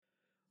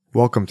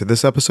Welcome to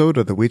this episode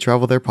of the We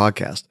Travel There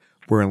podcast.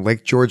 We're in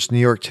Lake George, New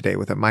York today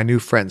with my new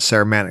friend,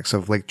 Sarah Mannix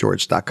of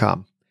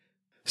LakeGeorge.com.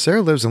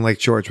 Sarah lives in Lake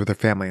George with her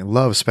family and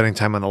loves spending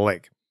time on the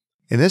lake.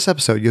 In this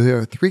episode, you'll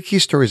hear 3 key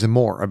stories and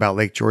more about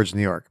Lake George,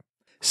 New York.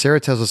 Sarah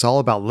tells us all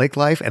about lake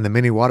life and the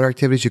many water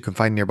activities you can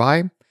find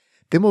nearby.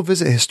 Then we'll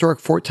visit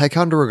historic Fort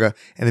Ticonderoga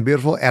and the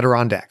beautiful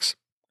Adirondacks.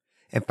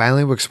 And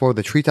finally, we'll explore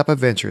the treetop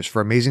adventures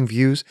for amazing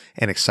views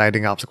and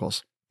exciting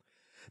obstacles.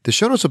 The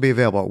show notes will be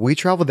available at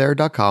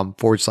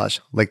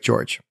wetravelthere.com/Lake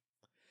George.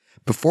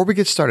 Before we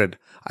get started,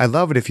 I'd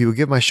love it if you would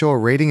give my show a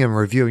rating and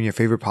review on your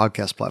favorite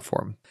podcast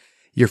platform.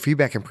 Your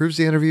feedback improves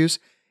the interviews.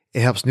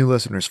 It helps new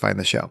listeners find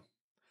the show.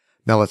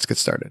 Now let's get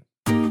started.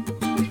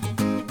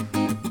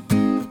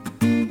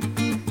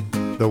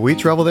 The We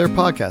Travel There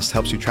podcast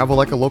helps you travel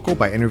like a local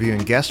by interviewing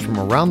guests from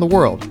around the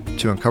world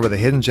to uncover the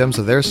hidden gems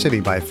of their city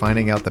by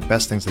finding out the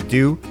best things to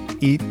do,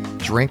 eat,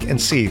 drink,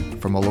 and see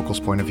from a local's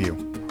point of view.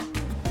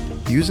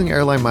 Using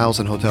airline miles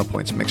and hotel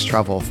points makes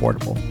travel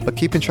affordable, but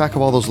keeping track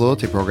of all those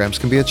loyalty programs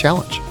can be a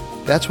challenge.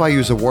 That's why I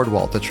use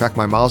AwardWallet to track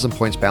my miles and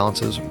points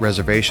balances,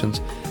 reservations,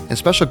 and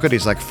special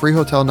goodies like free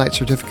hotel night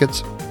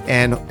certificates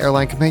and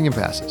airline companion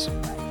passes.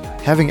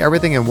 Having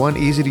everything in one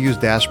easy-to-use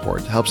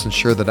dashboard helps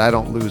ensure that I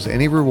don't lose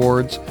any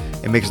rewards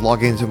and makes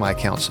logging into my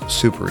accounts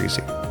super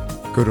easy.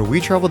 Go to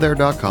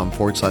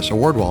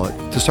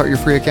wetravelthere.com/AwardWallet to start your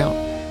free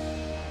account.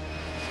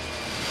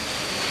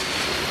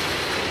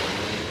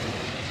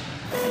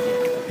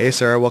 Hey,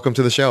 Sarah, welcome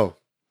to the show.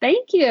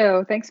 Thank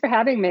you. Thanks for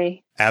having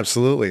me.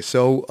 Absolutely.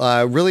 So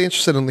really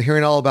interested in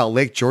hearing all about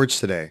Lake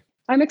George today.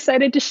 I'm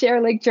excited to share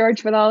Lake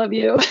George with all of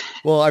you.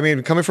 Well, I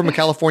mean, coming from a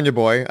California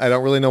boy, I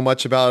don't really know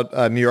much about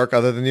New York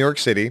other than New York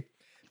City,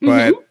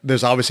 but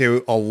there's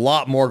obviously a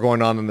lot more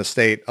going on in the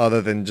state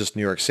other than just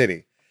New York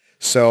City.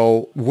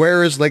 So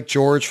where is Lake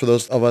George for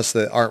those of us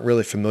that aren't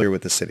really familiar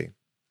with the city?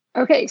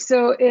 Okay,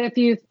 so if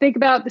you think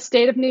about the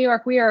state of New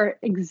York, we are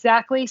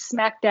exactly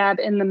smack dab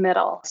in the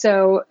middle.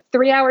 So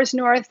 3 hours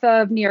north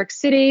of New York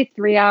City,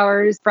 3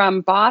 hours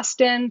from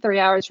Boston, 3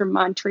 hours from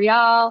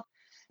Montreal,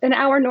 an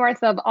hour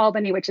north of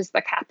Albany, which is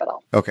the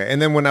capital. Okay, and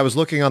then when I was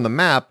looking on the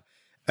map,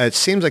 it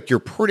seems like you're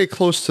pretty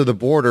close to the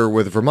border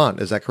with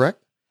Vermont. Is that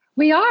correct?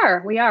 We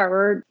are.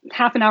 We're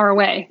half an hour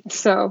away,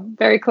 so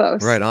very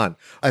close. Right on.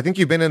 I think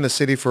you've been in the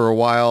city for a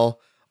while.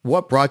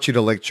 What brought you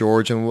to Lake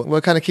George and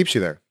what kind of keeps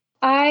you there?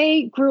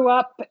 I grew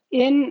up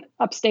in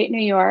upstate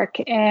New York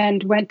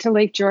and went to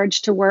Lake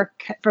George to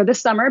work for the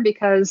summer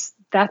because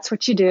that's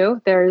what you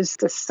do. There's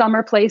a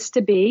summer place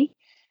to be,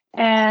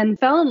 and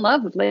fell in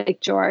love with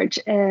Lake George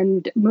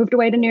and moved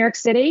away to New York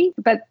City.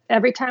 But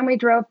every time we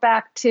drove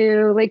back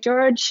to Lake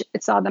George,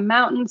 it saw the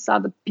mountains, saw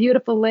the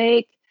beautiful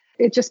lake.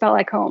 It just felt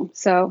like home.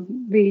 So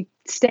we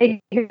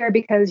stay here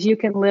because you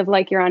can live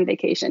like you're on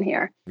vacation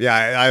here. Yeah,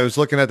 I was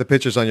looking at the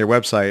pictures on your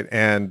website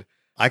and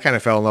I kind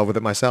of fell in love with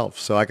it myself.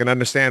 So I can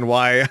understand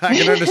why. I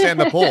can understand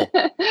the pull.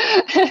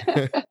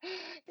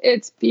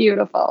 It's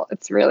beautiful.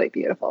 It's really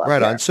beautiful.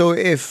 Right on. Here. So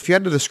if you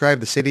had to describe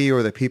the city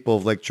or the people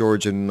of Lake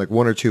George in like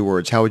 1 or 2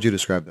 words, how would you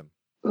describe them?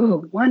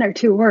 Ooh, 1 or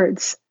 2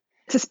 words.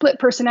 It's a split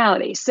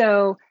personality.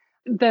 So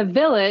the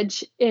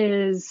village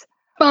is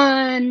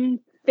fun,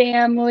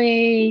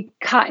 family,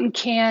 cotton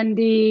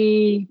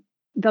candy.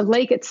 The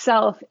lake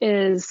itself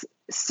is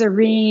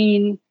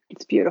serene.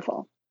 It's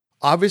beautiful.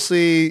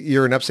 Obviously,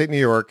 you're in upstate New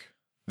York.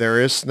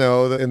 There is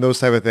snow and those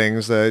type of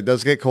things. It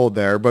does get cold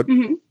there, but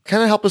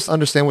kind of help us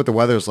understand what the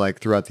weather's like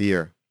throughout the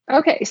year.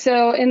 Okay,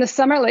 so in the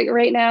summer, like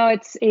right now,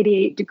 it's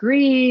 88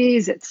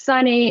 degrees. It's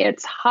sunny.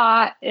 It's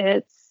hot.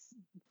 It's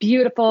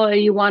beautiful.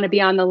 You want to be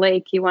on the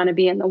lake. You want to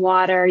be in the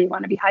water. You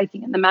want to be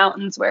hiking in the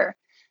mountains where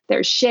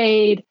there's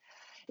shade.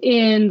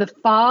 In the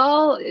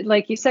fall,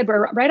 like you said,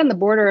 we're right on the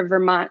border of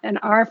Vermont, and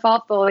our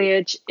fall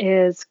foliage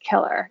is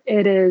killer.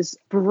 It is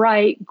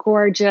bright,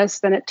 gorgeous.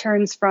 Then it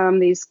turns from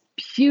these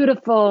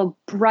beautiful,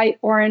 bright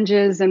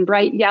oranges and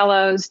bright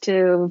yellows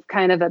to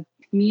kind of a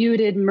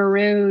muted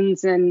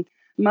maroons and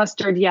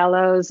mustard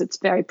yellows. It's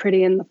very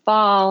pretty in the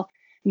fall.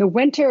 In the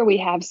winter, we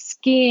have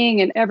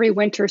skiing and every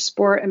winter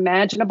sport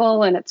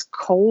imaginable, and it's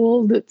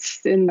cold.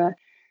 It's in the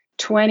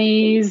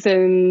 20s,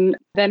 and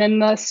then in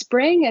the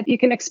spring you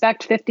can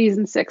expect 50s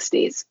and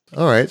 60s.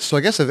 All right. So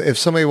I guess if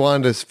somebody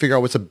wanted to figure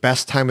out what's the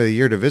best time of the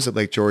year to visit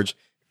Lake George,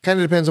 kind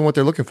of depends on what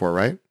they're looking for,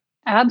 right?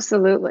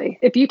 Absolutely.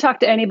 If you talk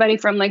to anybody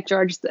from Lake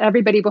George,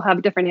 everybody will have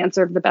a different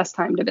answer of the best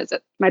time to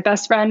visit. My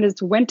best friend is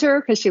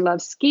winter because she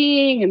loves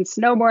skiing and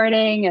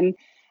snowboarding, and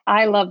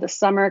I love the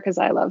summer because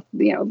I love,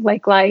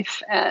 lake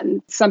life.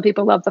 And some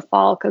people love the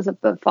fall because of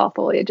the fall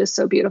foliage is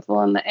so beautiful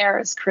and the air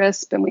is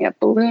crisp, and we have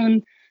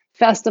balloon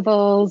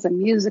festivals and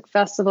music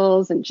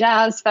festivals and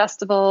jazz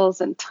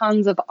festivals and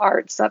tons of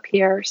arts up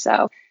here.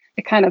 So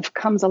it kind of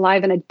comes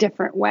alive in a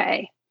different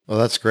way. Well,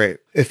 that's great.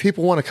 If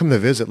people want to come to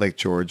visit Lake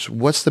George,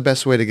 what's the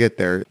best way to get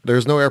there?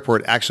 There's no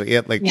airport actually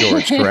at Lake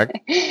George, correct?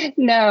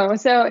 No.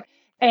 So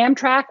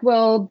Amtrak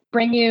will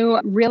bring you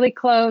really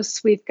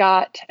close. We've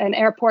got an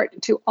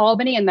airport to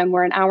Albany, and then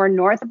we're an hour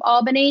north of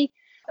Albany.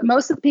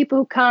 Most of the people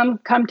who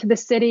come to the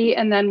city,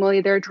 and then we'll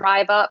either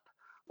drive up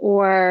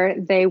or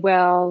they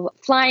will,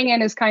 flying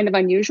in is kind of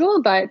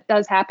unusual, but it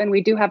does happen.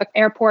 We do have an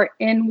airport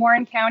in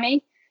Warren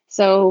County,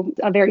 so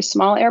a very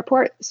small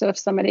airport. So if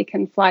somebody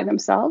can fly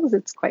themselves,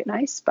 it's quite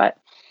nice, but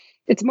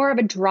it's more of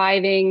a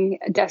driving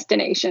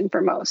destination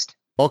for most.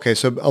 Okay,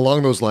 so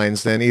along those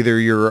lines, then either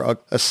you're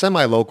a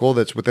semi-local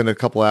that's within a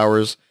couple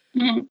hours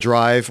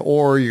drive,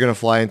 or you're going to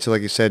fly into,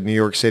 like you said, New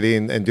York City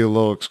and do a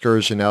little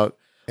excursion out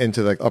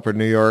into like upper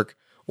New York,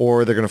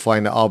 or they're going to fly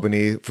into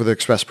Albany for the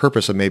express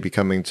purpose of maybe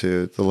coming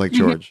to the Lake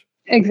George.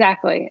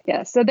 Exactly.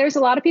 Yes. So there's a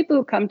lot of people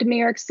who come to New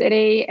York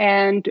City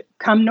and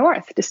come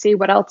north to see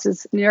what else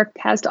New York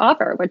has to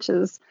offer, which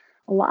is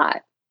a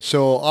lot.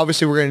 So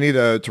obviously we're going to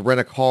need to rent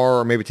a car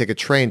or maybe take a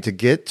train to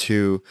get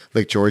to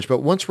Lake George. But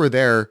once we're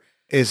there,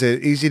 is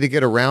it easy to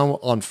get around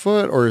on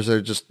foot, or is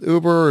there just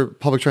Uber or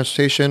public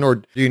transportation, or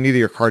do you need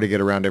your car to get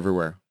around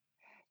everywhere?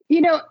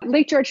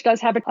 Lake George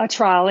does have a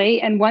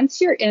trolley. And once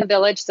you're in the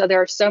village, so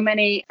there are so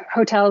many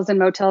hotels and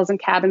motels and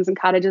cabins and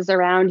cottages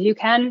around, you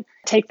can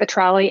take the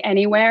trolley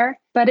anywhere.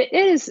 But it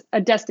is a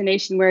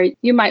destination where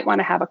you might want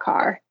to have a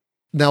car.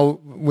 Now,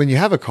 when you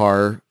have a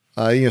car,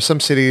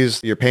 some cities,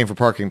 you're paying for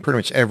parking pretty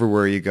much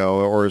everywhere you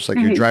go, or it's like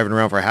you're driving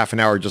around for half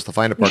an hour just to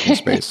find a parking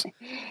space.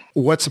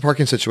 What's the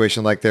parking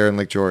situation like there in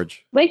Lake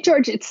George? Lake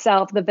George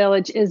itself, the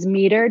village, is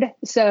metered.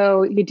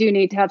 So you do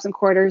need to have some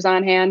quarters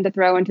on hand to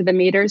throw into the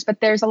meters, but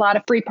there's a lot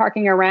of free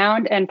parking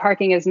around, and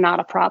parking is not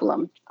a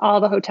problem.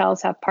 All the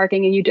hotels have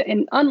parking,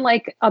 and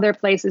unlike other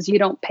places, you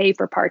don't pay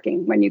for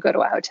parking when you go to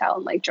a hotel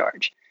in Lake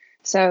George.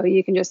 So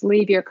you can just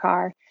leave your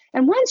car.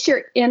 And once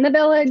you're in the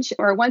village,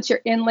 or once you're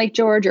in Lake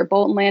George or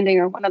Bolton Landing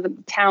or one of the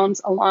towns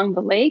along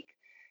the lake,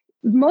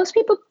 most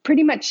people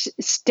pretty much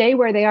stay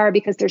where they are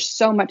because there's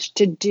so much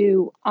to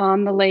do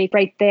on the lake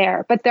right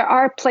there. But there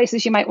are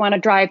places you might want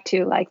to drive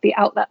to, like the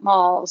outlet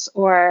malls,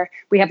 or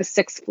we have a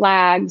Six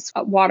Flags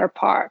water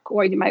park,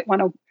 or you might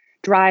want to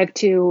drive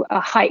to a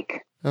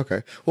hike.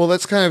 Okay. Well,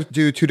 let's kind of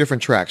do two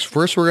different tracks.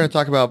 First, we're going to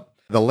talk about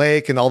the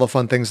lake and all the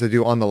fun things to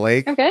do on the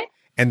lake. Okay.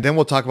 And then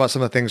we'll talk about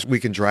some of the things we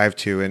can drive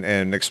to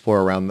and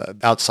explore around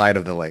outside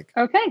of the lake.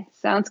 Okay.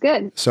 Sounds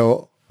good.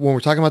 So when we're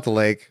talking about the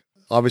lake,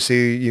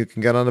 obviously you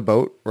can get on a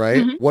boat,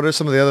 right? What are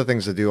some of the other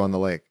things to do on the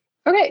lake?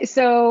 Okay.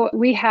 So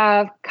we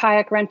have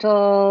kayak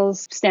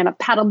rentals, stand-up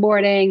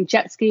paddleboarding,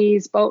 jet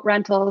skis, boat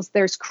rentals.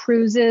 There's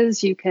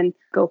cruises. You can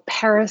go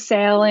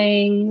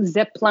parasailing,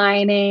 zip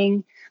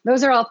lining.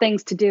 Those are all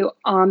things to do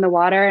on the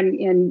water,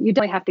 and you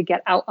don't have to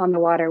get out on the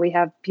water. We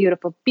have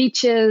beautiful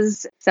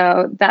beaches,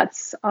 so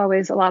that's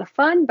always a lot of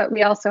fun, but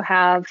we also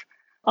have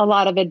a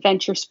lot of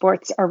adventure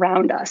sports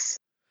around us.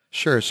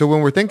 Sure. So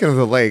when we're thinking of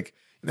the lake,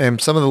 and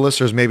some of the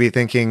listeners may be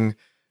thinking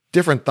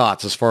different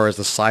thoughts as far as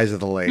the size of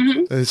the lake.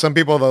 Some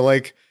people,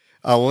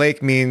 a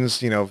lake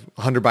means,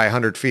 100 by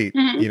 100 feet,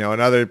 and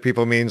other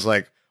people means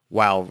like,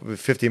 wow,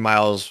 50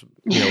 miles,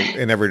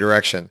 in every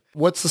direction.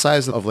 What's the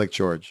size of Lake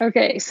George?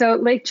 Okay, so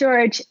Lake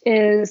George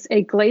is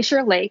a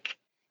glacier lake.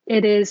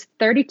 It is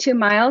 32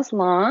 miles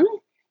long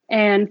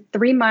and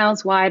 3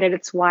 miles wide at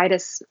its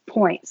widest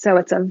point. So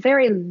it's a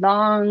very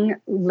long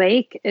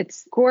lake.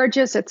 It's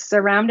gorgeous. It's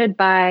surrounded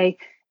by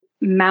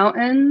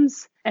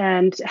mountains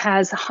and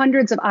has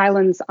hundreds of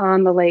islands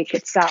on the lake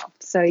itself.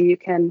 So you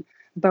can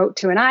boat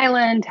to an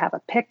island, have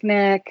a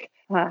picnic,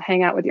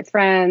 hang out with your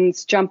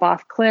friends, jump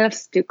off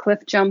cliffs, do cliff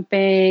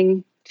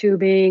jumping,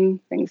 tubing,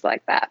 things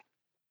like that.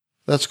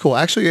 That's cool.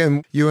 Actually,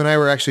 and you and I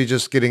were actually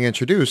just getting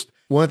introduced.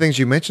 One of the things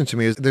you mentioned to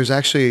me is there's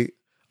actually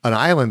an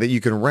island that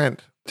you can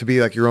rent to be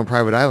like your own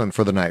private island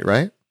for the night,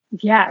 right?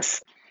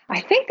 Yes.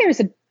 I think there's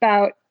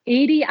about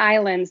 80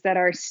 islands that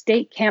are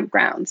state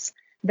campgrounds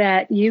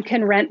that you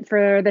can rent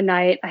for the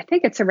night. I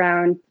think it's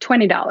around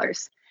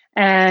 $20.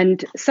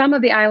 And some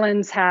of the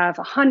islands have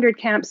 100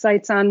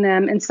 campsites on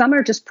them, and some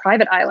are just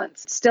private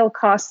islands. It still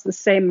costs the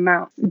same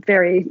amount,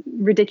 very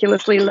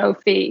ridiculously low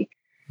fee.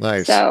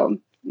 Nice. So,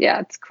 yeah,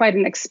 it's quite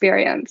an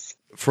experience.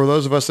 For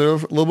those of us that are a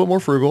little bit more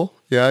frugal,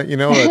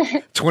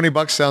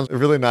 $20 sounds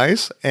really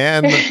nice.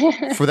 And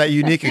for that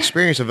unique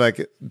experience of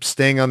like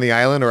staying on the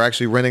island or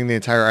actually renting the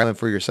entire island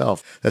for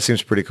yourself, that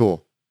seems pretty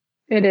cool.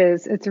 It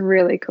is. It's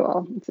really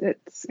cool.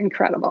 It's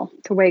incredible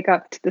to wake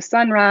up to the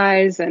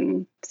sunrise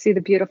and see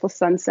the beautiful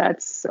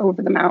sunsets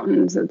over the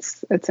mountains.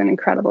 It's an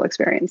incredible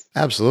experience.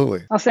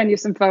 Absolutely. I'll send you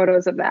some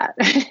photos of that.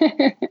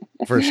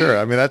 For sure.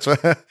 I mean, that's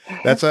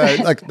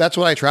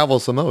what I travel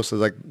the most,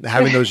 is like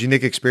having those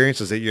unique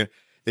experiences that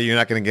you're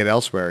not going to get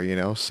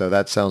elsewhere, So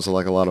that sounds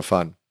like a lot of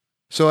fun.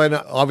 So, and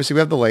obviously we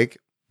have the lake,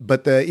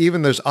 but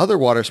even there's other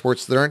water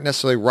sports that aren't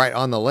necessarily right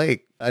on the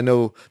lake. I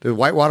know the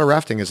whitewater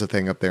rafting is a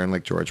thing up there in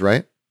Lake George,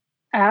 right?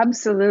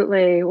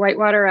 Absolutely.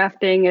 Whitewater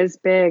rafting is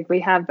big. We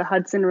have the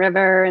Hudson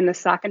River and the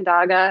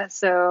Sacandaga.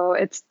 So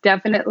it's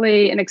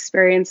definitely an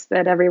experience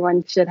that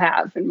everyone should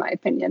have, in my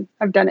opinion.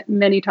 I've done it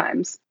many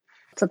times.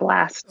 It's a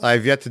blast.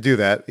 I've yet to do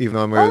that, even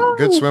though I'm a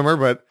good swimmer,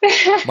 but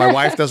my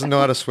wife doesn't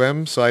know how to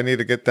swim. So I need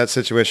to get that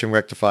situation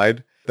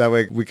rectified. That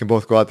way we can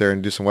both go out there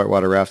and do some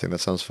whitewater rafting. That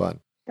sounds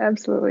fun.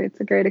 Absolutely. It's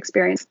a great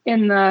experience.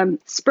 In the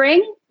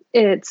spring,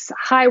 It's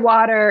high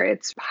water,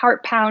 it's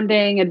heart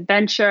pounding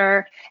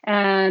adventure.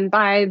 And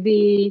by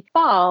the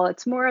fall,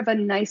 it's more of a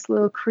nice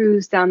little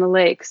cruise down the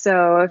lake.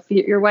 So if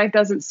your wife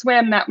doesn't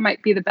swim, that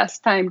might be the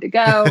best time to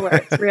go, where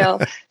it's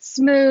real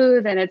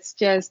smooth. And it's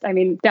just, I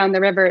mean, down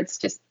the river, it's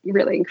just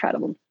really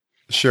incredible.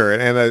 Sure.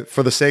 And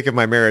for the sake of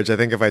my marriage, I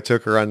think if I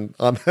took her on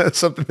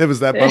something that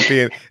was that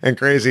bumpy and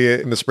crazy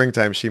in the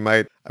springtime, we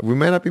might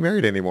not be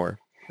married anymore.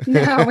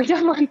 No, we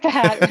don't want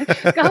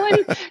that.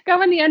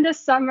 Go in the end of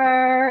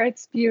summer.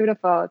 It's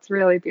beautiful. It's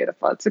really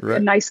beautiful. It's a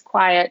nice,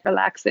 quiet,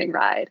 relaxing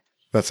ride.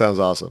 That sounds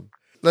awesome.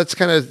 Let's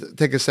kind of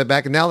take a step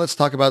back. And now let's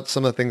talk about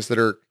some of the things that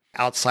are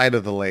outside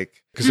of the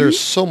lake, because there's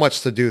so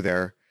much to do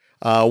there.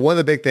 One of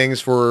the big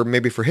things for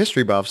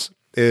history buffs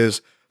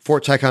is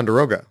Fort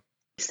Ticonderoga.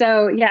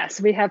 So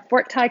yes, we have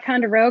Fort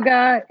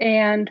Ticonderoga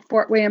and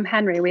Fort William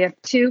Henry. We have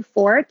two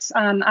forts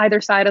on either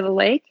side of the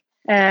lake,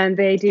 and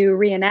they do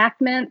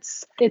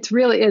reenactments. It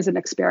really is an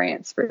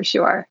experience for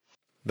sure.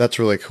 That's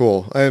really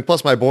cool. And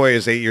plus my boy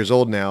is 8 years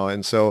old now.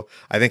 And so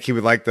I think he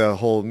would like the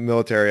whole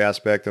military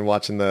aspect and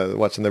watching the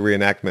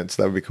reenactments.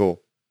 That would be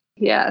cool.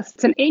 Yes,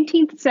 it's an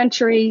 18th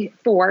century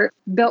fort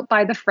built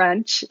by the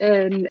French,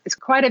 and it's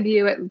quite a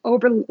view. It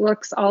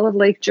overlooks all of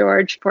Lake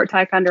George, Fort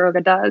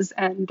Ticonderoga does.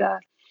 And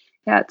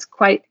it's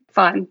quite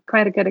fun,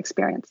 quite a good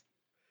experience.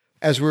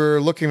 As we're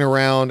looking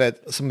around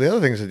at some of the other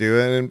things to do,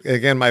 and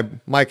again,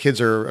 my kids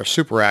are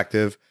super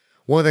active.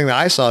 One thing that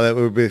I saw that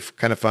would be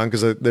kind of fun,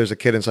 because there's a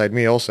kid inside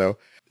me also,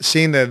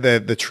 seeing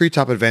the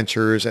treetop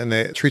adventures and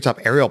the treetop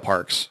aerial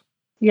parks.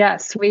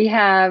 Yes, we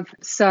have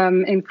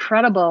some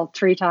incredible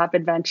treetop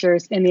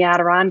adventures in the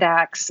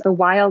Adirondacks, the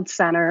Wild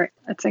Center.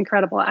 It's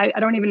incredible. I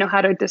don't even know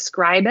how to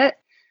describe it,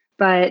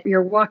 but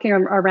you're walking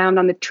around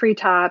on the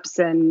treetops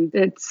and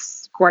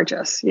it's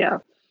gorgeous. Yeah.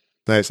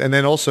 Nice. And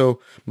then also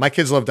my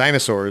kids love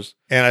dinosaurs,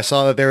 and I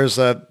saw that there's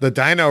the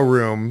Dino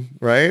Room,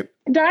 right?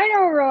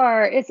 Dino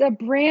Roar. It's a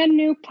brand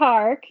new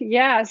park.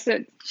 Yes,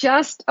 it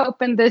just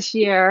opened this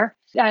year.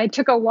 I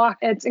took a walk.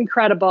 It's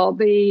incredible.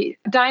 The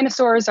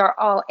dinosaurs are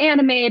all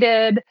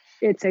animated.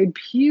 It's a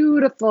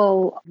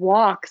beautiful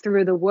walk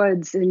through the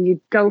woods, and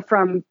you go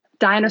from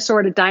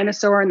dinosaur to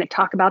dinosaur, and they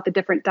talk about the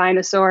different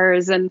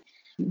dinosaurs, and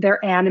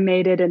they're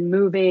animated and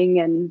moving.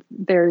 And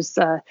there's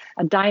a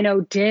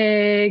dino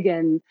dig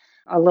and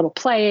a little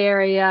play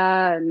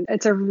area. And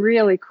it's a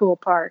really cool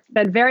park.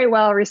 Been very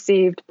well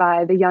received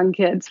by the young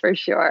kids for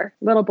sure.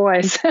 Little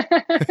boys.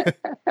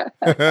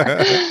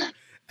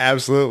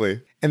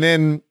 Absolutely. And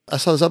then I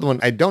saw this other one.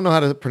 I don't know how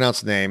to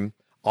pronounce the name.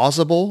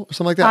 Ausable or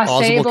something like that?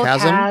 Ausable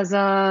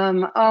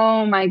Chasm.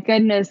 Oh my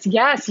goodness.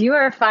 Yes, you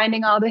are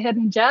finding all the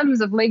hidden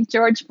gems of Lake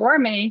George for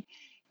me.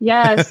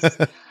 Yes.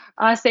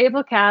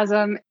 Ausable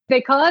Chasm.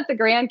 They call it the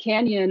Grand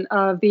Canyon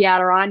of the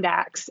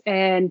Adirondacks,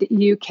 and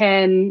you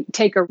can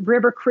take a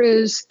river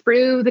cruise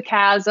through the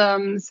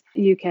chasms.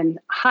 You can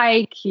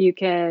hike, you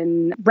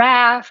can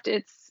raft.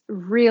 It's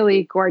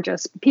really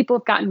gorgeous. People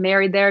have gotten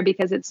married there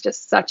because it's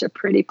just such a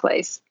pretty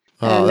place.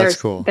 Oh,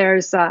 that's cool.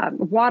 There's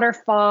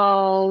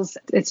waterfalls.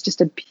 It's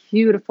just a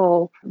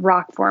beautiful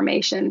rock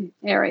formation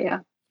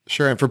area.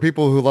 Sure. And for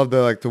people who love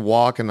to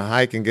walk and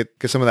hike and get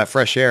some of that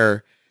fresh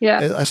air,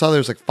 yeah, I saw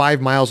there's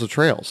 5 miles of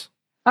trails.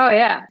 Oh,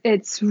 yeah.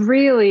 It's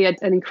really an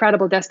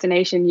incredible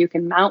destination. You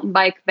can mountain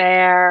bike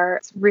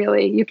there.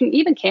 You can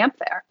even camp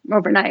there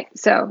overnight.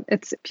 So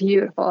it's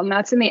beautiful. And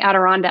that's in the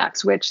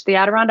Adirondacks,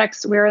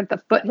 we're at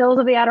the foothills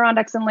of the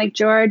Adirondacks in Lake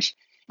George.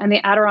 And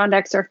the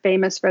Adirondacks are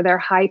famous for their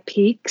high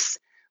peaks,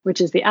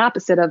 which is the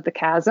opposite of the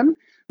chasm.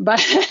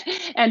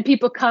 And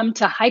people come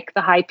to hike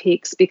the high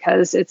peaks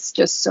because it's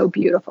just so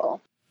beautiful.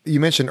 You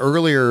mentioned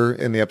earlier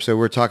in the episode, we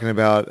were talking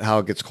about how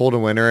it gets cold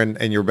in winter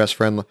and your best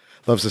friend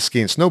loves to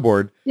ski and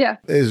snowboard. Yeah.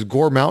 Is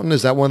Gore Mountain,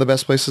 is that one of the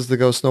best places to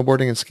go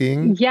snowboarding and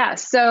skiing? Yeah.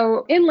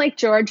 So in Lake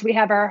George, we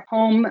have our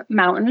home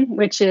mountain,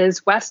 which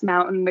is West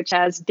Mountain, which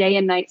has day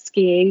and night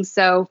skiing.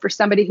 So for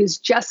somebody who's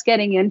just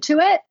getting into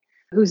it,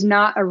 who's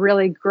not a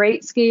really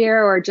great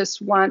skier or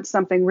just wants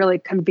something really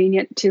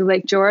convenient to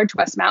Lake George,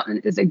 West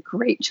Mountain is a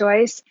great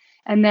choice.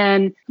 And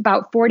then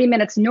about 40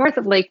 minutes north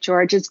of Lake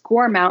George is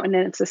Gore Mountain,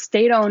 and it's a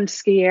state-owned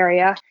ski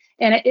area,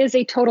 and it is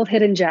a total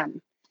hidden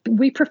gem.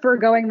 We prefer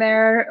going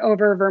there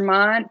over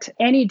Vermont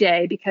any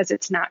day because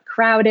it's not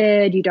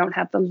crowded. You don't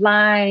have the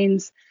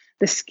lines.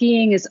 The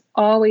skiing is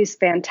always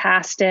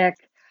fantastic.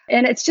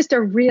 And it's just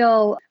a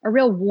real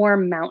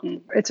warm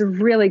mountain. It's a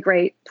really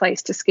great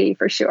place to ski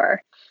for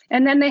sure.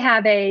 And then they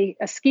have a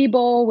ski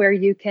bowl where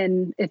you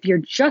can, if you're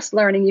just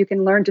learning, you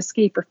can learn to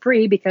ski for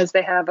free because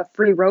they have a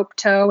free rope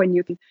tow and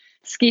you can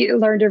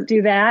learn to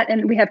do that.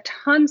 And we have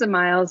tons of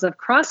miles of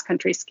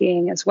cross-country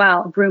skiing as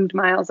well, groomed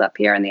miles up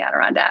here in the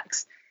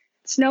Adirondacks.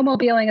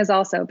 Snowmobiling is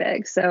also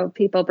big. So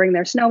people bring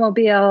their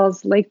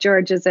snowmobiles. Lake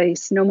George is a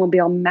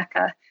snowmobile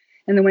mecca.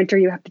 In the winter,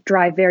 you have to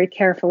drive very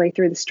carefully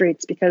through the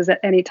streets because at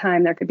any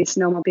time there could be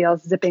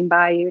snowmobiles zipping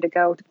by you to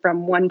go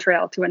from one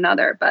trail to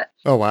another. But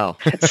oh, wow.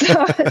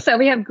 so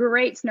we have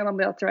great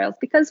snowmobile trails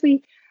because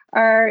we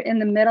are in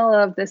the middle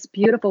of this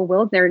beautiful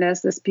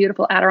wilderness, this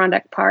beautiful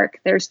Adirondack Park.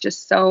 There's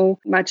just so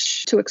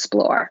much to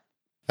explore.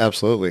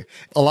 Absolutely.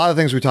 A lot of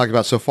things we talked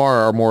about so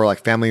far are more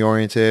like family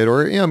oriented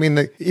or, I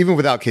mean, even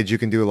without kids, you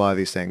can do a lot of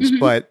these things. Mhm.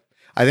 But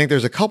I think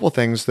there's a couple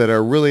things that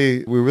are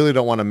we really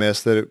don't want to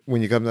miss that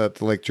when you come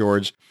to Lake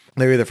George,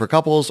 they're either for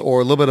couples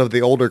or a little bit of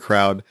the older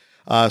crowd.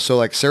 So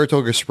like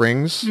Saratoga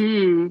Springs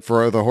Mm.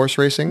 for the horse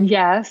racing.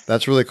 Yes.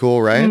 That's really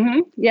cool, right?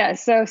 Yeah.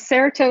 So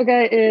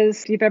Saratoga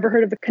is, if you've ever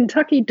heard of the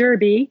Kentucky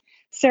Derby,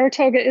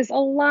 Saratoga is a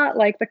lot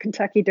like the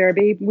Kentucky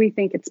Derby. We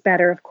think it's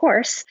better, of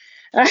course.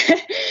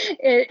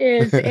 It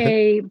is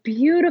a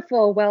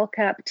beautiful,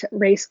 well-kept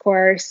race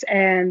course,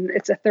 and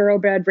it's a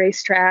thoroughbred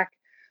racetrack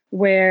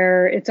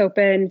where it's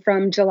open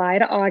from July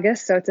to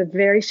August. So it's a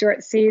very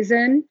short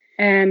season,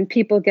 and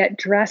people get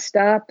dressed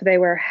up. They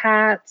wear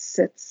hats.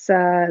 It's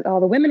all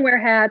the women wear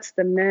hats.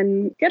 The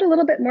men get a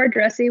little bit more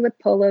dressy with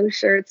polo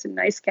shirts and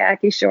nice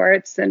khaki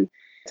shorts. And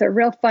it's a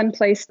real fun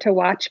place to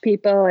watch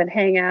people and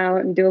hang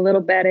out and do a little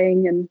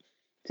betting. And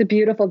it's a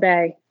beautiful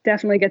day.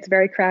 Definitely gets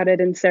very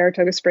crowded in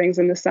Saratoga Springs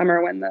in the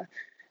summer when the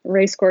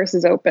race course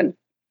is open.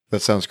 That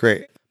sounds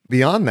great.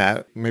 Beyond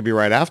that, maybe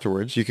right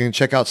afterwards, you can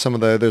check out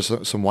there's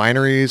some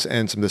wineries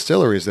and some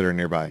distilleries that are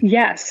nearby.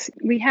 Yes,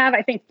 we have,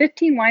 I think,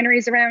 15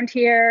 wineries around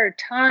here.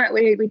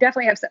 We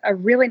definitely have a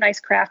really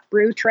nice craft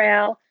brew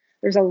trail.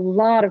 There's a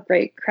lot of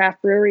great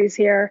craft breweries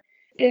here.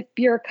 If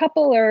you're a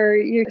couple or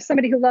you're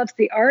somebody who loves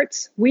the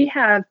arts, we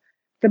have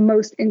the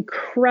most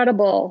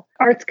incredible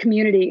arts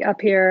community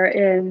up here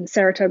in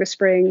Saratoga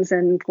Springs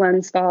and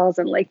Glens Falls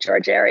and Lake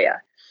George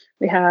area.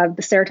 We have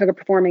the Saratoga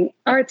Performing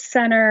Arts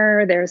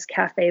Center. There's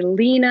Cafe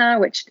Lena,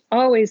 which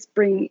always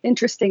bring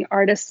interesting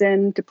artists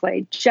in to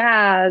play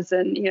jazz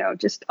and,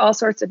 just all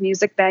sorts of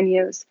music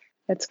venues.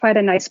 It's quite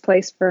a nice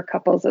place for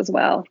couples as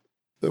well.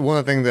 One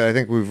of the things that I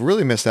think we've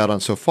really missed out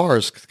on so far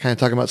is kind of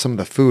talking about some of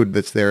the food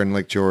that's there in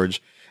Lake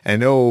George. I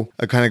know,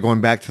 kind of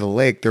going back to the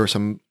lake, there are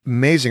some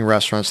amazing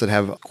restaurants that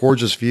have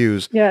gorgeous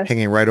views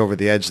hanging right over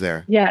the edge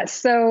there. Yes.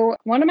 So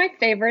one of my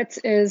favorites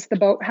is the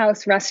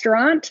Boathouse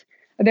Restaurant.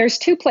 There's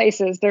two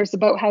places. There's the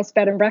Boathouse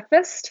Bed and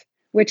Breakfast,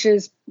 which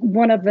is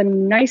one of the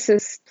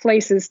nicest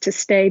places to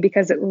stay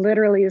because it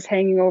literally is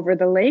hanging over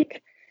the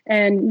lake.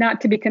 And not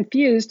to be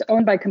confused,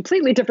 owned by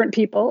completely different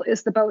people,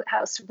 is the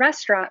Boathouse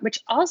Restaurant, which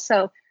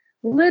also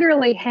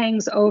literally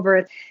hangs over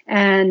it.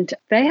 And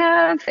they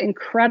have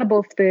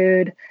incredible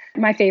food.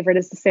 My favorite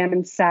is the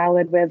salmon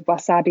salad with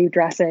wasabi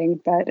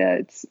dressing, but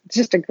it's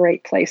just a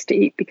great place to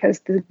eat because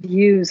the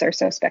views are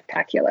so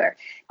spectacular.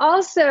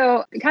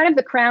 Also, kind of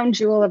the crown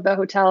jewel of the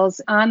hotels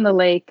on the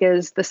lake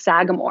is the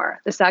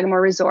Sagamore. The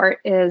Sagamore Resort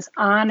is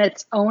on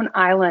its own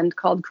island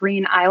called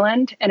Green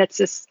Island, and it's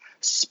this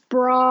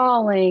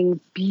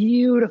sprawling,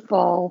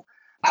 beautiful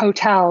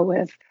hotel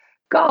with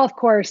golf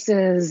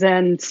courses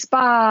and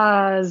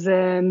spas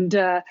and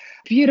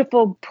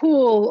beautiful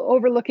pool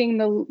overlooking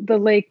the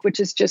lake, which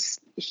is just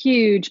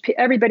huge.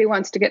 Everybody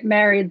wants to get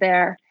married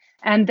there.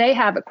 And they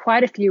have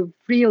quite a few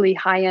really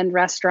high-end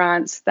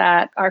restaurants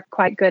that are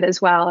quite good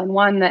as well. And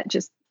one that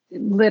just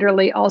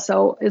literally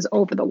also is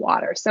over the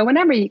water. So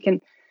whenever you can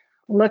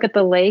look at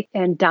the lake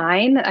and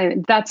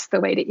dine, that's the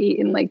way to eat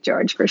in Lake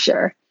George for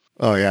sure.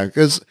 Oh, yeah.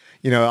 Because,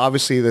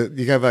 obviously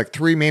you have like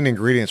three main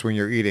ingredients when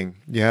you're eating.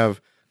 You have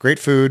great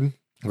food,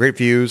 great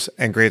views,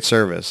 and great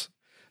service.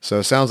 So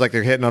it sounds like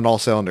they're hitting on all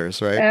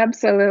cylinders, right?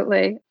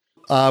 Absolutely.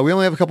 We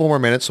only have a couple more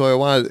minutes, so I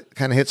want to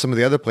kind of hit some of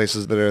the other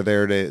places that are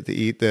there to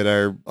eat that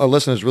our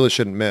listeners really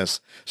shouldn't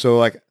miss. So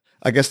like,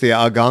 I guess the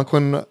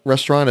Algonquin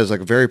restaurant is like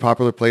a very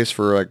popular place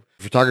for like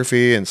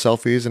photography and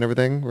selfies and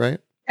everything, right?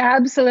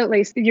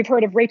 Absolutely. You've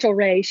heard of Rachel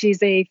Ray.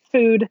 She's a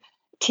food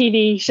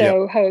TV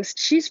show host.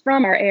 She's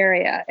from our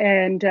area,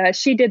 and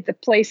she did the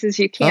places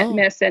you can't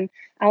miss. And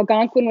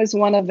Algonquin was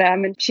one of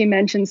them. And she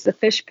mentions the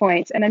fish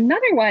points. And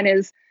another one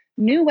is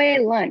New Way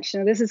Lunch.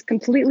 Now, this is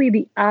completely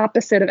the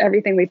opposite of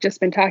everything we've just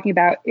been talking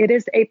about. It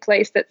is a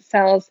place that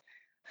sells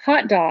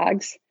hot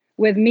dogs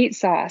with meat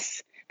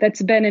sauce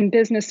that's been in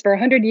business for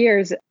 100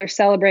 years. They're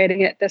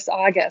celebrating it this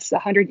August,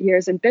 100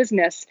 years in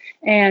business.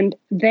 And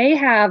they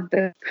have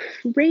the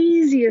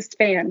craziest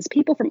fans.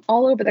 People from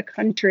all over the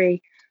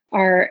country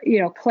are,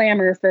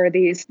 clamor for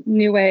these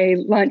New Way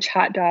Lunch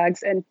hot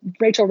dogs. And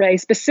Rachel Ray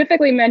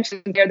specifically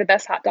mentioned they're the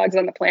best hot dogs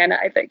on the planet,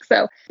 I think.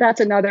 So that's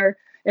another,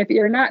 if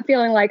you're not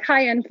feeling like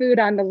high-end food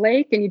on the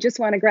lake and you just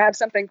want to grab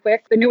something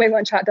quick, the New Way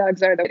Lunch hot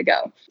dogs are the way to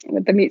go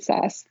with the meat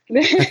sauce.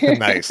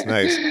 Nice.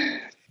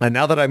 And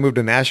now that I moved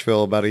to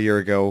Nashville about a year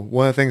ago,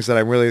 one of the things that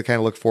I really kind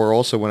of look for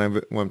also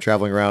when I'm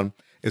traveling around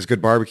is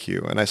good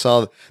barbecue. And I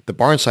saw the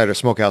Barnsider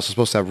Smokehouse is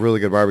supposed to have really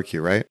good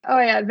barbecue, right? Oh,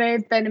 yeah.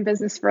 They've been in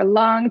business for a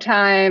long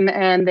time,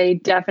 and they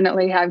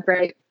definitely have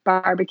great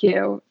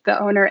barbecue. The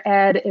owner,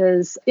 Ed,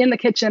 is in the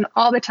kitchen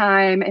all the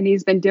time, and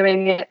he's been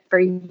doing it for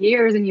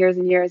years and years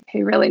and years.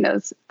 He really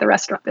knows the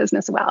restaurant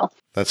business well.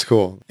 That's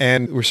cool.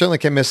 And we certainly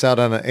can't miss out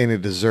on any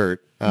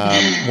dessert.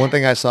 One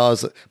thing I saw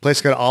is a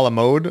place called A La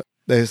Mode.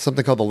 There's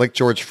something called the Lake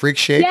George Freak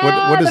Shake.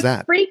 Yeah, what is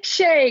that? Freak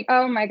Shake.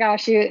 Oh my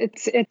gosh,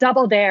 it's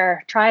double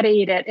dare. Try to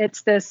eat it.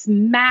 It's this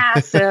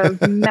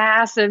massive,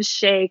 massive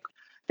shake.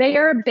 They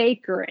are a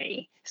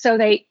bakery, so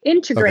they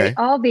integrate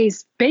all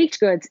these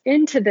baked goods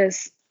into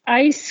this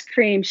ice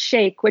cream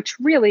shake, which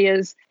really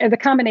is the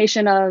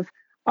combination of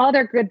all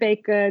their good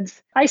baked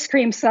goods, ice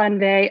cream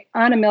sundae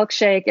on a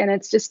milkshake, and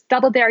it's just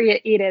double dare you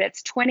eat it.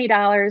 It's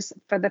 $20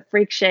 for the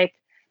freak shake,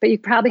 but you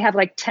probably have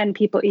like 10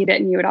 people eat it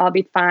and you would all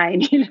be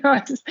fine.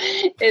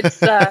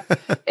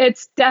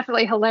 It's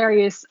definitely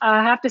hilarious.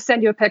 I have to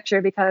send you a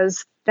picture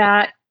because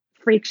that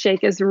freak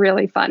shake is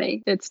really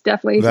funny. It's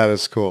definitely that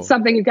is cool.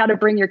 Something you've got to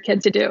bring your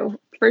kid to do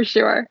for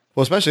sure.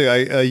 Well,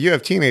 especially you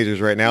have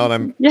teenagers right now, and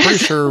I'm pretty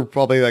sure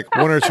probably like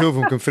one or two of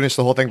them can finish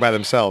the whole thing by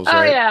themselves,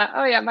 right?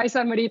 Oh yeah. My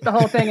son would eat the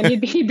whole thing, and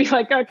he'd be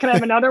like, "Oh, can I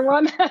have another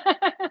one?"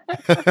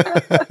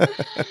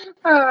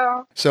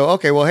 Oh. So,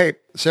 okay, well, hey,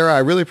 Sarah, I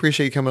really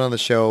appreciate you coming on the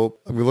show.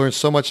 We learned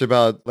so much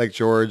about Lake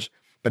George,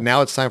 but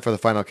now it's time for the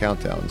final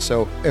countdown.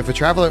 So, if a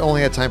traveler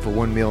only had time for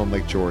one meal in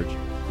Lake George,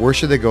 where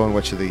should they go and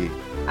what should they eat?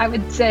 I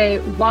would say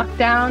walk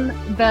down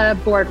the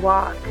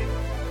boardwalk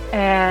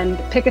and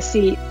pick a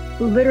seat.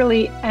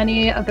 Literally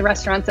any of the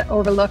restaurants that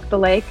overlook the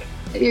lake.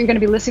 You're going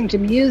to be listening to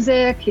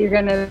music. You're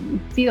going to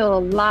feel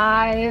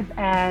alive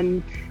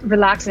and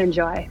relax and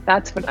enjoy.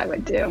 That's what I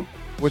would do.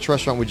 Which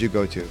restaurant would you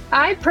go to?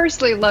 I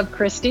personally love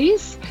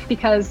Christie's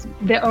because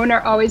the owner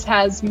always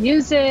has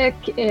music.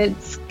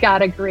 It's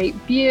got a great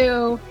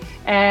view,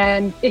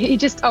 and he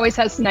just always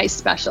has nice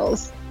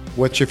specials.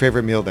 What's your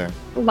favorite meal there?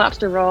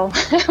 Lobster roll,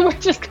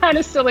 which is kind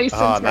of silly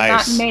since we're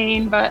not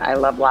Maine, but I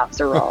love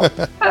lobster roll.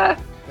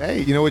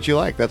 Hey, you know what you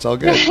like. That's all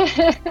good.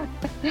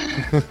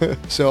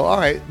 So, all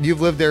right, you've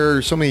lived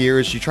there so many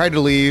years. You tried to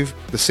leave.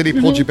 The city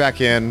pulled you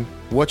back in.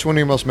 What's one of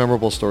your most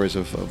memorable stories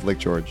of Lake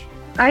George?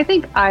 I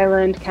think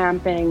island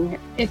camping.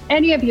 If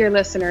any of your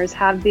listeners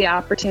have the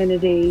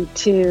opportunity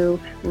to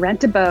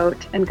rent a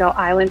boat and go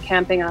island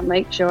camping on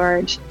Lake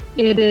George,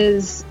 it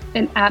is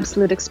an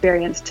absolute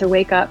experience to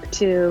wake up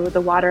to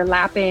the water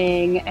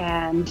lapping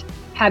and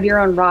have your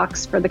own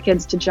rocks for the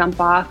kids to jump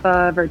off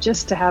of, or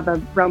just to have a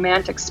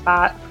romantic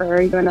spot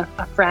for you and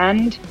a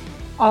friend,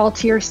 all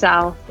to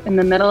yourself in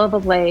the middle of a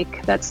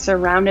lake that's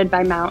surrounded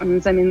by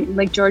mountains. I mean,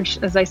 Lake George,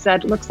 as I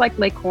said, looks like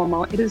Lake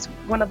Como. It is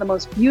one of the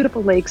most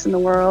beautiful lakes in the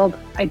world.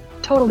 I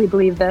totally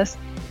believe this.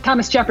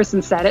 Thomas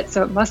Jefferson said it,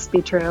 so it must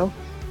be true.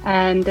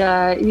 And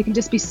you can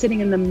just be sitting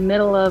in the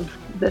middle of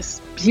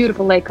this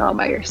beautiful lake all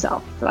by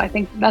yourself. So I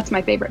think that's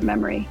my favorite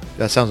memory.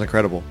 That sounds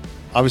incredible.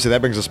 Obviously,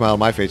 that brings a smile on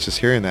my face just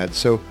hearing that.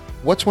 So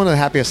what's one of the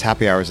happiest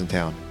happy hours in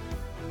town?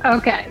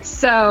 Okay,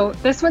 so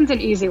this one's an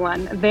easy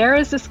one. There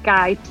is this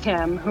guy,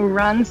 Tim, who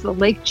runs the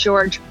Lake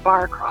George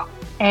Bar Crawl.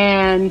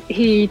 And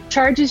he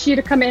charges you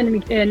to come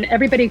in, and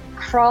everybody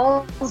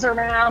crawls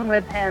around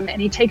with him,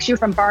 and he takes you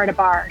from bar to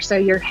bar. So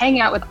you're hanging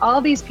out with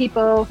all these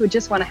people who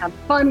just want to have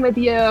fun with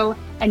you,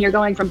 and you're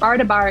going from bar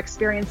to bar,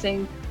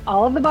 experiencing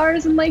all of the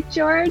bars in Lake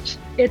George.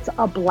 It's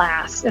a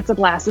blast. It's a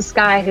blast. This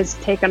guy has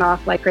taken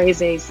off like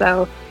crazy.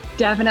 So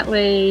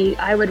definitely,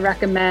 I would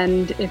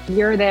recommend, if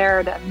you're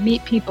there to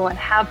meet people and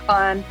have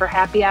fun for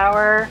happy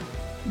hour,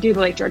 do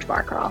the Lake George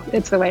Bar Crawl.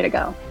 It's the way to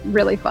go.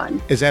 Really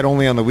fun. Is that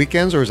only on the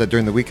weekends, or is that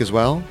during the week as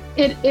well?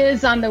 It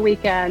is on the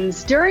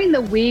weekends. During the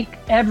week,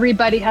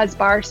 everybody has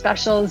bar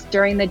specials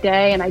during the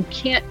day, and I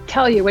can't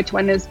tell you which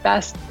one is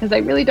best because I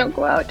really don't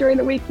go out during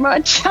the week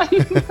much.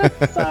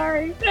 I'm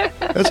sorry.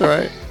 That's all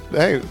right.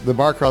 Hey, the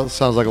bar crawl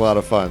sounds like a lot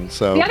of fun.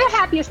 So the other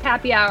happiest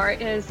happy hour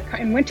is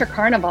in Winter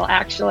Carnival,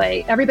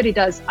 actually. Everybody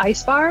does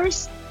ice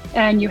bars,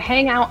 and you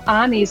hang out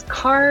on these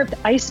carved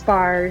ice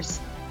bars,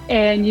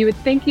 and you would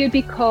think you'd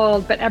be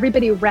cold, but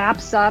everybody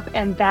wraps up,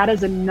 and that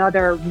is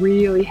another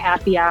really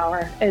happy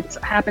hour. It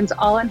happens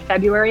all in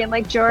February in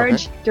Lake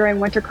George during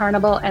Winter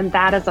Carnival, and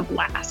that is a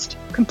blast.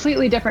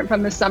 Completely different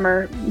from the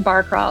summer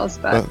bar crawls,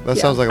 but that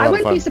sounds like a lot of fun. I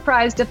wouldn't be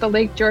surprised if the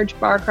Lake George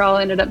bar crawl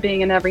ended up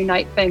being an every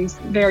night thing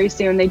very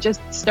soon. They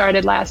just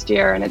started last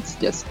year, and it's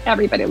just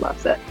everybody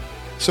loves it.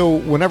 So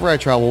whenever I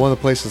travel, one of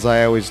the places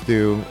I always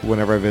do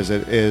whenever I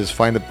visit is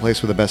find the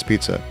place with the best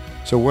pizza.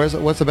 So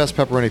what's the best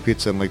pepperoni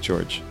pizza in Lake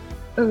George?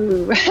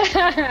 Ooh,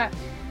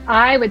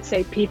 I would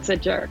say Pizza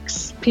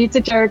Jerks.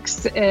 Pizza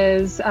Jerks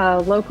is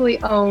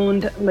locally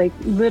owned, like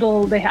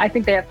I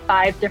think they have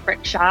 5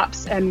 different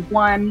shops and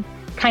one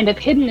kind of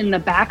hidden in the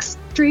back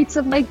streets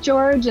of Lake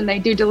George, and they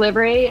do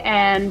delivery,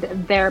 and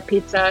their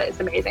pizza is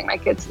amazing. My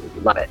kids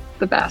love it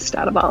the best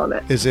out of all of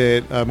it. Is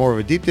it more of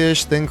a deep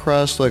dish, thin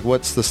crust? Like,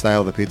 what's the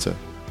style of the pizza?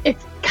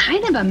 It's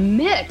kind of a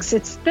mix.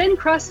 It's thin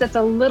crust that's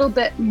a little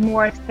bit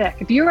more thick.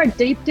 If you're a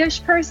deep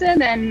dish person,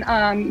 then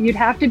you'd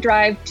have to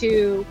drive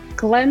to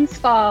Glens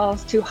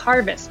Falls to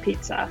Harvest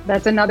Pizza.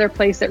 That's another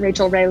place that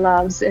Rachel Ray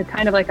loves. It's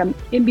kind of like an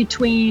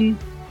in-between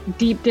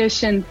deep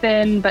dish and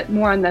thin, but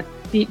more on the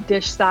deep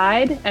dish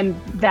side. And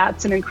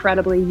that's an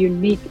incredibly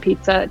unique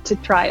pizza to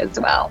try as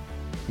well.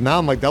 Now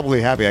I'm like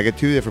doubly happy. I get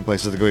 2 different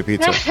places to go eat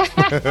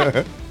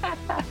pizza.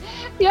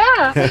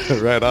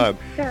 Yeah. Right on.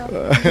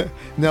 Yeah.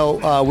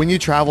 Now, when you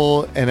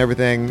travel and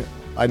everything,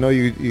 I know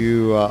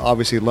you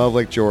obviously love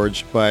Lake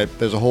George, but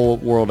there's a whole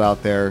world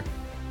out there.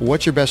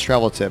 What's your best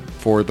travel tip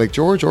for Lake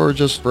George or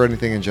just for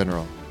anything in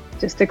general?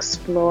 just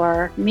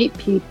explore, meet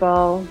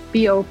people,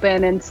 be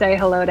open and say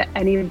hello to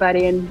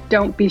anybody, and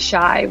don't be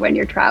shy when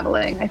you're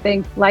traveling. I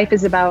think life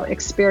is about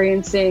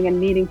experiencing and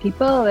meeting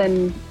people,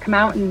 and come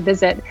out and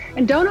visit.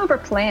 And don't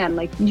overplan.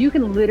 Like, you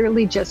can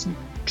literally just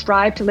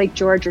drive to Lake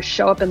George or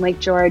show up in Lake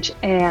George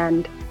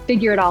and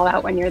figure it all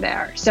out when you're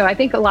there. So I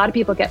think a lot of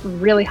people get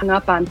really hung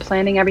up on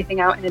planning everything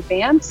out in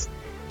advance.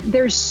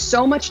 There's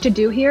so much to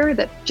do here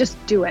that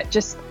just do it.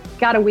 Just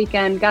got a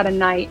weekend, got a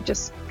night,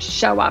 just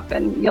show up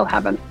and you'll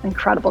have an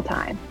incredible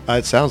time.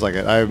 It sounds like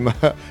it.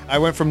 I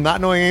went from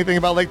not knowing anything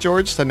about Lake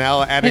George to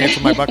now adding it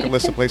to my bucket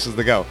list of places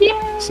to go.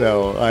 Yay!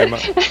 So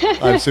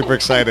I'm super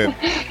excited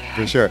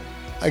for sure.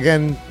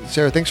 Again,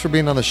 Sarah, thanks for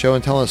being on the show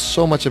and telling us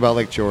so much about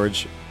Lake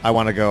George. I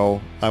want to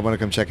go. I want to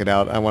come check it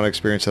out. I want to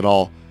experience it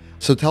all.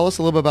 So tell us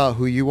a little bit about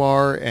who you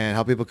are and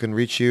how people can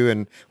reach you,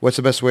 and what's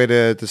the best way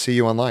to see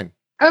you online.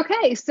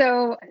 Okay,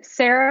 so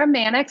Sarah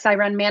Mannix, I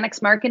run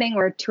Mannix Marketing.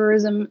 We're a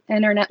tourism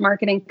internet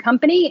marketing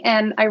company,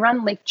 and I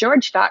run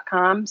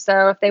lakegeorge.com.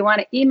 So if they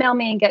want to email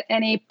me and get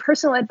any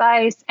personal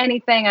advice,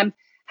 anything, I'm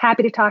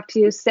happy to talk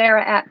to you.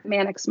 Sarah at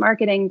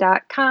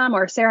mannixmarketing.com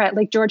or Sarah at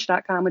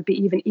lakegeorge.com would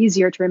be even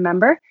easier to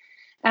remember.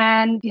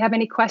 And if you have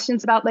any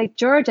questions about Lake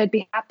George, I'd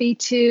be happy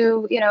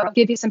to,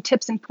 give you some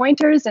tips and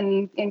pointers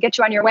and get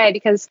you on your way,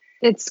 because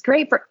it's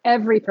great for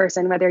every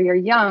person, whether you're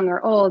young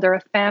or old or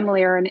a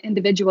family or an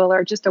individual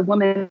or just a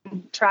woman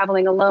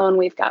traveling alone.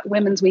 We've got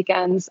women's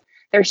weekends.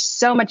 There's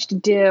so much to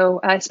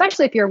do,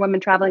 especially if you're a woman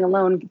traveling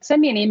alone.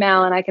 Send me an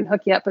email and I can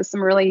hook you up with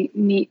some really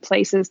neat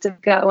places to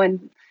go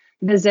and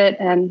visit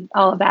and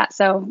all of that.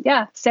 So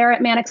yeah, Sarah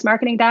at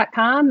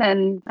mannixmarketing.com,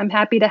 and I'm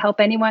happy to help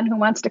anyone who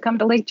wants to come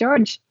to Lake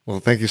George. Well,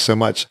 thank you so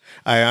much.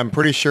 I'm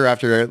pretty sure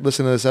after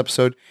listening to this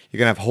episode, you're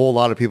going to have a whole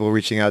lot of people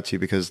reaching out to you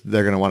because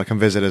they're going to want to come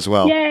visit as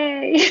well.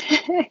 Yay!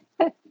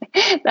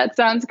 That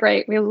sounds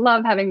great. We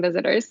love having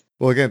visitors.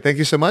 Well, again, thank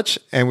you so much.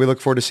 And we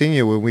look forward to seeing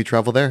you when we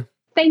travel there.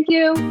 Thank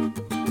you.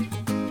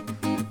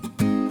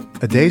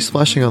 A day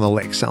splashing on the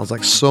lake sounds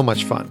like so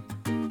much fun.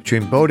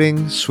 Between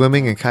boating,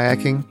 swimming, and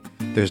kayaking,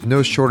 there's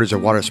no shortage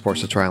of water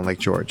sports to try on Lake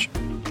George.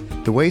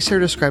 The way Sarah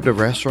described the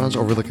restaurants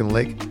overlooking the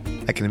lake,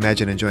 I can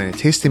imagine enjoying a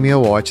tasty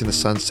meal while watching the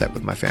sunset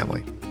with my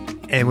family.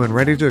 And when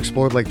ready to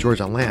explore Lake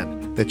George on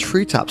land, the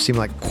treetops seem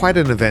like quite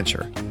an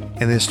adventure,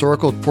 and the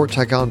historical Fort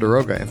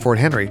Ticonderoga and Fort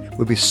Henry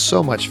would be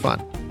so much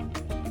fun.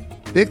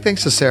 Big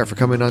thanks to Sarah for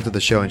coming onto the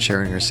show and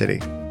sharing her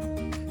city.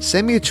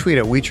 Send me a tweet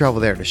at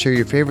WeTravelThere to share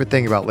your favorite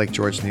thing about Lake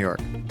George, New York.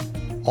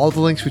 All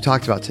the links we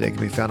talked about today can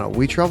be found at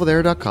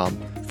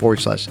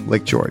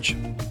WeTravelThere.com/Lake George.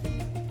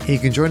 And you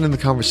can join in the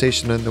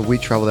conversation in the We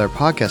Travel There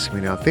podcast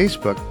community on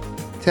Facebook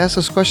to ask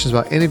us questions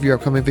about any of your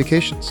upcoming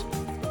vacations.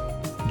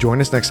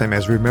 Join us next time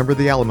as we remember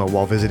the Alamo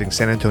while visiting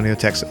San Antonio,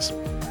 Texas.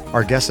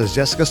 Our guest is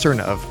Jessica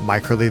Serna of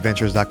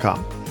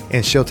MyCurlyAdventures.com,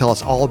 and she'll tell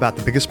us all about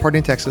the biggest party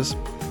in Texas,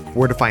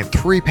 where to find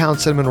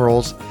 3-pound cinnamon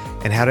rolls,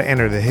 and how to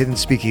enter the hidden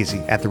speakeasy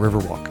at the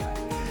Riverwalk.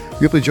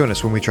 We hope you join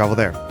us when we travel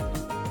there.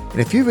 And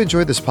if you've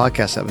enjoyed this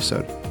podcast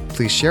episode,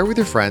 please share with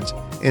your friends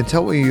and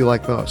tell what you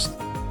like most.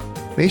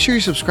 Make sure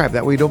you subscribe,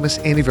 that way you don't miss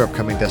any of our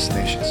upcoming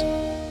destinations.